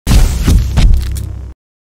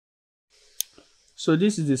So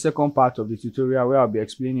this is the second part of the tutorial where I'll be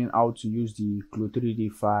explaining how to use the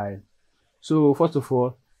Clo3d file. So first of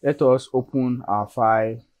all, let us open our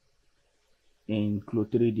file in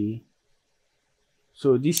Clo3d.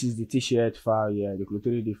 So this is the t-shirt file here, the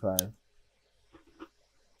Clo3d file.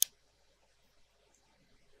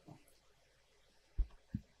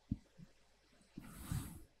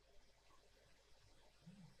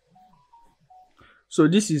 So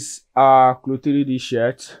this is our Clo3d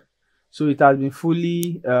shirt. So it has been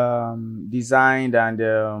fully designed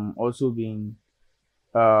and also been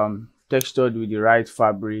textured with the right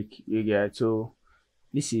fabric, you get. So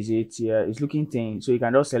this is it here. It's looking thin, so you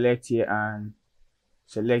can just select here and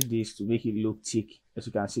select this to make it look thick. As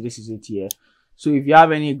you can see, this is it here. So if you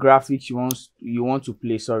have any graphics you want to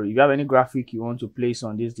place, if you have any graphic you want to place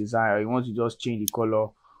on this design, or you want to just change the color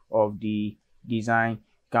of the design, you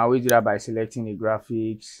can always do that by selecting the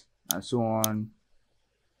graphics and so on,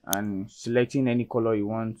 and selecting any color you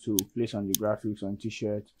want to place on the graphics on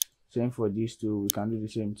t-shirt. Same for these two, we can do the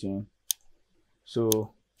same thing.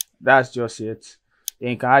 So that's just it. Then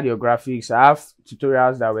you can add your graphics. I have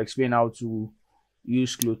tutorials that will explain how to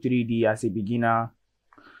use Clo3d as a beginner.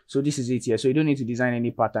 So this is it here. So you don't need to design any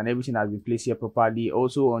pattern. Everything has been placed here properly.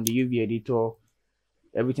 Also on the UV editor,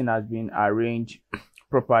 everything has been arranged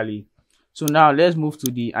properly. So now let's move to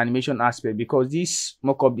the animation aspect, because this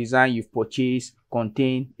mockup design you've purchased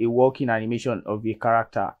contain a working animation of a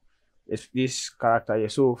character. It's this character here.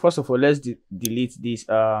 So first of all, let's delete this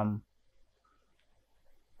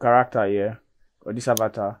character here, or this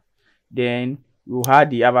avatar. Then we'll add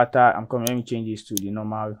the avatar. Let me change this to the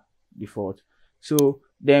normal default. So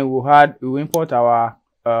then we'll import our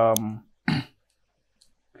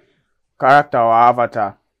character or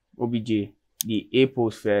avatar obj, the A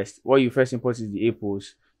pose first. What you first import is the A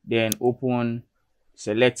pose, then open,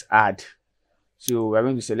 select add. So we're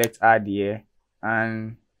going to select add here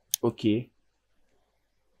and okay.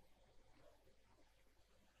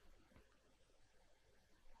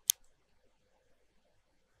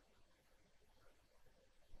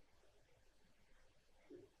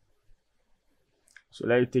 So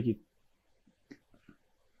let me take it.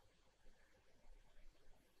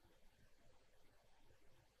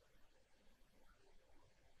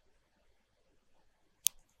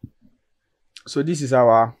 So this is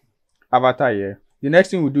our avatar here. The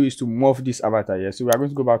next thing we'll do is to morph this avatar here. So we are going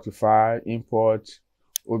to go back to file, import,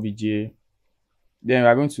 obj. Then we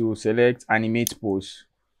are going to select animate pose,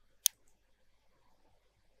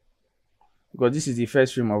 because this is the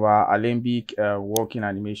first frame of our Alembic working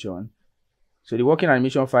animation. So the working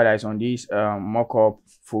animation file is on this mockup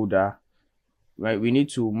folder. Right, we need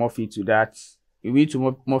to morph it to that. We need to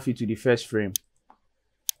morph it to the first frame.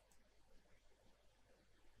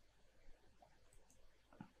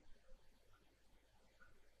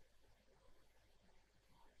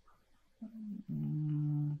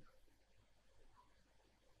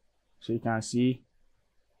 So you can see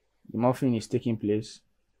the morphing is taking place.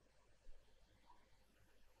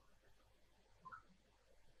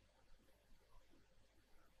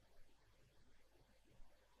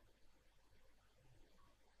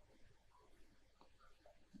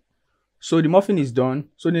 So the morphing is done.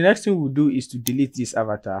 So the next thing we'll do is to delete this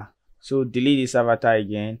avatar. So delete this avatar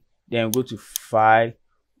again, then go to file.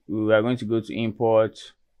 We are going to go to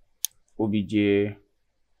import, obj.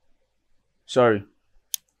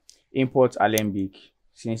 Import Alembic,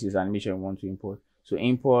 since it's animation we want to import. So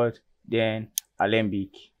import, then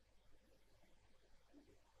Alembic.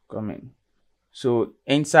 Comment. So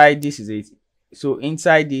inside this is it. So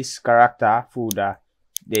inside this character folder,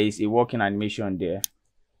 there is a working animation there.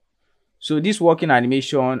 So this working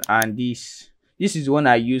animation and this is one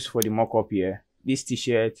I use for the mockup here. This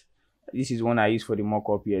t-shirt, this is one I use for the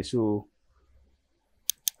mockup here. So,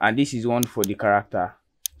 and this is one for the character.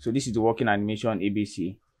 So this is the working animation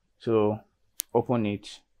ABC. So open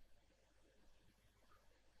it,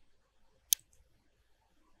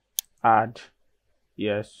 add,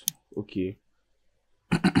 yes, okay.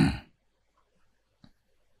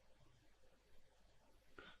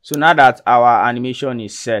 So now that our animation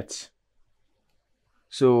is set,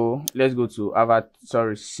 so let's go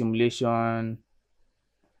to simulation,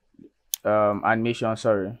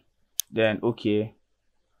 animation, then okay.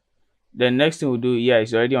 Then next thing we'll do here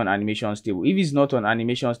is already on animations table. If it's not on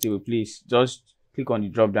animations table, please just click on the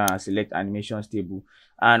drop down and select animations table.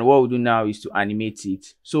 And what we'll do now is to animate it.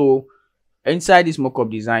 So inside this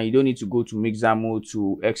mockup design, you don't need to go to mixer mode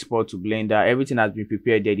to export to Blender. Everything has been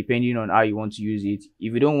prepared there depending on how you want to use it.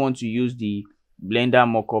 If you don't want to use the Blender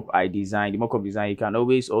mockup the mockup design, you can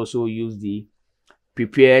always also use the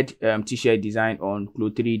prepared t-shirt design on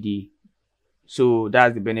Clo3d. So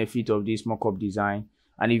that's the benefit of this mockup design.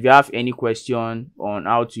 And if you have any question on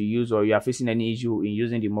how to use, or you are facing any issue in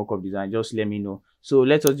using the mockup design, just let me know. So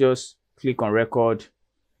let us just click on record.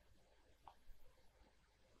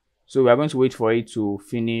 So we are going to wait for it to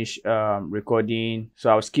finish recording.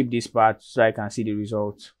 So I'll skip this part so I can see the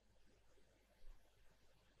result.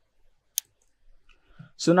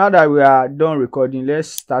 So now that we are done recording, let's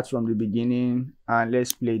start from the beginning and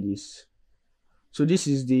let's play this. So this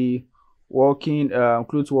is the working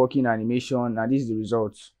clothes working animation, and this is the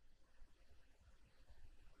result.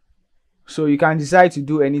 So you can decide to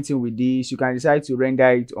do anything with this. You can decide to render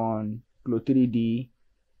it on Clo3d,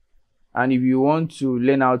 and if you want to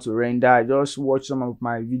learn how to render, just watch some of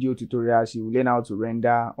my video tutorials. You will learn how to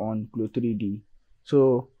render on Clo3d.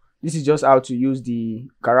 So this is just how to use the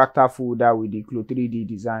character folder with the Clo3d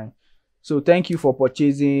design. So thank you for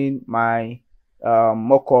purchasing my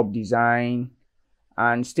mockup design,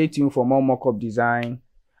 and stay tuned for more mockup design.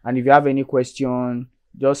 And if you have any question,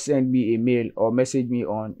 just send me a mail or message me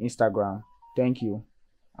on Instagram. Thank you.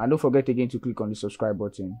 And don't forget again to click on the subscribe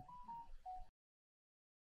button.